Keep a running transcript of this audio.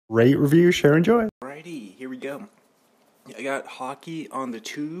Rate, review, share, enjoy. Alrighty, here we go. I got hockey on the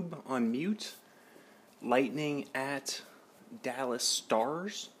tube on mute. Lightning at Dallas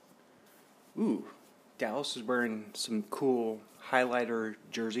Stars. Ooh, Dallas is wearing some cool highlighter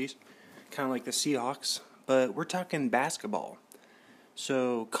jerseys, kind of like the Seahawks, but we're talking basketball.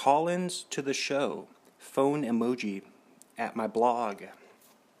 So, call-ins to the show. Phone emoji at my blog.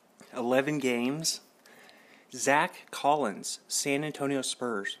 11 games. Zach Collins, San Antonio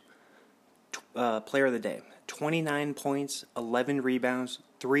Spurs, player of the day. 29 points, 11 rebounds,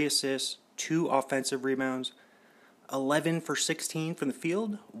 3 assists, 2 offensive rebounds, 11 for 16 from the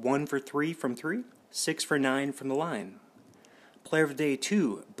field, 1 for 3 from 3, 6 for 9 from the line. Player of the day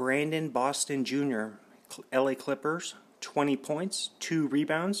 2, Brandon Boston Jr., LA Clippers, 20 points, 2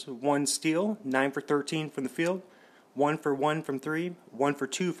 rebounds, 1 steal, 9 for 13 from the field, 1 for 1 from 3, 1 for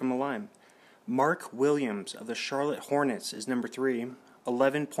 2 from the line. Mark Williams of the Charlotte Hornets is number 3.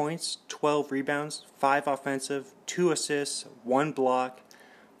 11 points, 12 rebounds, 5 offensive, 2 assists, 1 block,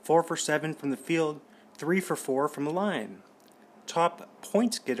 4 for 7 from the field, 3 for 4 from the line. Top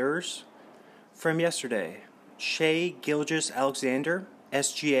points getters from yesterday. Shai Gilgeous-Alexander,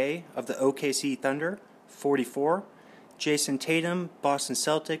 SGA of the OKC Thunder, 44. Jason Tatum, Boston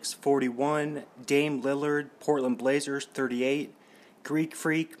Celtics, 41. Dame Lillard, Portland Blazers, 38. Greek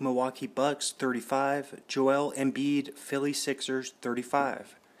Freak, Milwaukee Bucks, 35. Joel Embiid, Philly Sixers,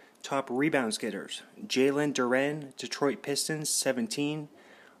 35. Top rebounds getters. Jalen Duren, Detroit Pistons, 17.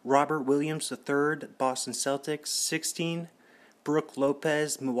 Robert Williams III, Boston Celtics, 16. Brook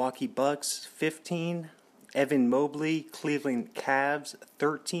Lopez, Milwaukee Bucks, 15. Evan Mobley, Cleveland Cavs,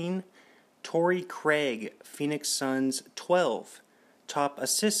 13. Torrey Craig, Phoenix Suns, 12. Top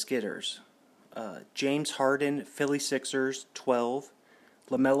assist getters. James Harden, Philly Sixers, 12.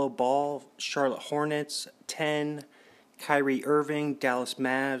 LaMelo Ball, Charlotte Hornets, 10. Kyrie Irving, Dallas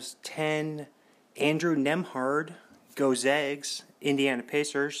Mavs, 10. Andrew Nembhard, Go Zags, Indiana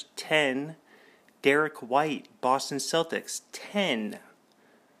Pacers, 10. Derek White, Boston Celtics, 10.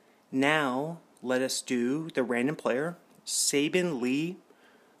 Now, let us do the random player. Saben Lee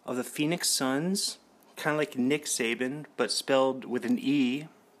of the Phoenix Suns, kind of like Nick Saban, but spelled with an E.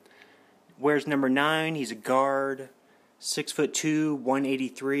 Wears number 9. He's a guard. 6'2",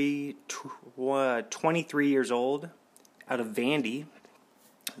 183, 23 years old. Out of Vandy.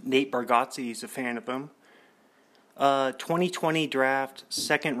 Nate Bargatze is a fan of him. 2020 draft,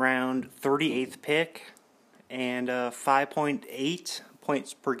 second round, 38th pick, and 5.8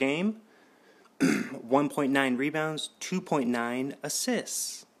 points per game, 1.9 rebounds, 2.9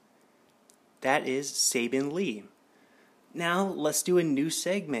 assists. That is Saben Lee. Now let's do a new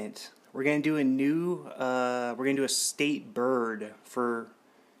segment. We're gonna do a state bird for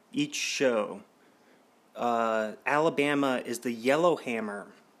each show. Alabama is the yellowhammer,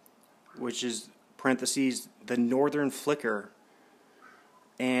 which is parentheses the northern flicker,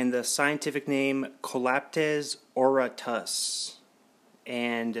 and the scientific name Colaptes auratus.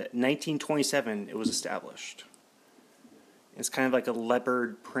 And 1927 it was established. It's kind of like a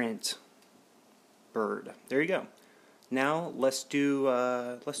leopard print bird. There you go. Now let's do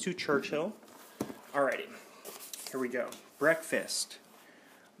Churchill. Alrighty, here we go. Breakfast.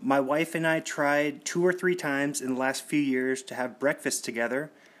 My wife and I tried 2 or 3 times in the last few years to have breakfast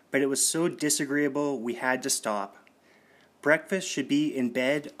together, but it was so disagreeable we had to stop. Breakfast should be in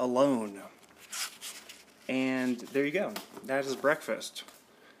bed alone. And there you go. That is breakfast.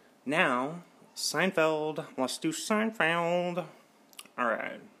 Now, Seinfeld. Let's do Seinfeld.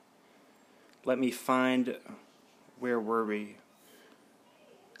 Alright. Let me find... Where were we?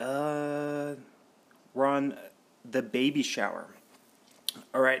 We're on The Baby Shower.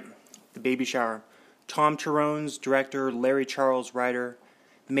 Alright, The Baby Shower. Tom Chirone's director, Larry Charles writer.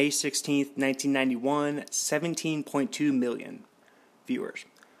 May 16th, 1991, 17.2 million viewers.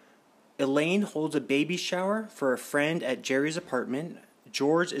 Elaine holds a baby shower for a friend at Jerry's apartment.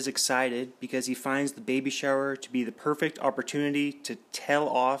 George is excited because he finds the baby shower to be the perfect opportunity to tell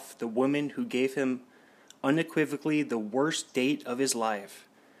off the woman who gave him unequivocally the worst date of his life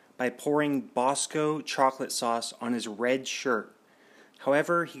by pouring Bosco chocolate sauce on his red shirt.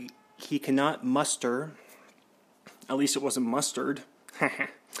 However, he cannot muster, at least it wasn't mustard,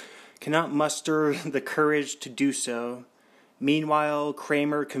 cannot muster the courage to do so. Meanwhile,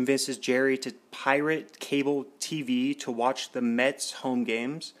 Kramer convinces Jerry to pirate cable TV to watch the Mets home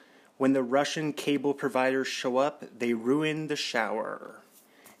games. When the Russian cable providers show up, they ruin the shower.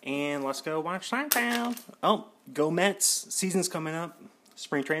 And let's go watch Seinfeld. Oh, go Mets. Season's coming up.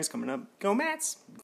 Spring training's coming up. Go Mets.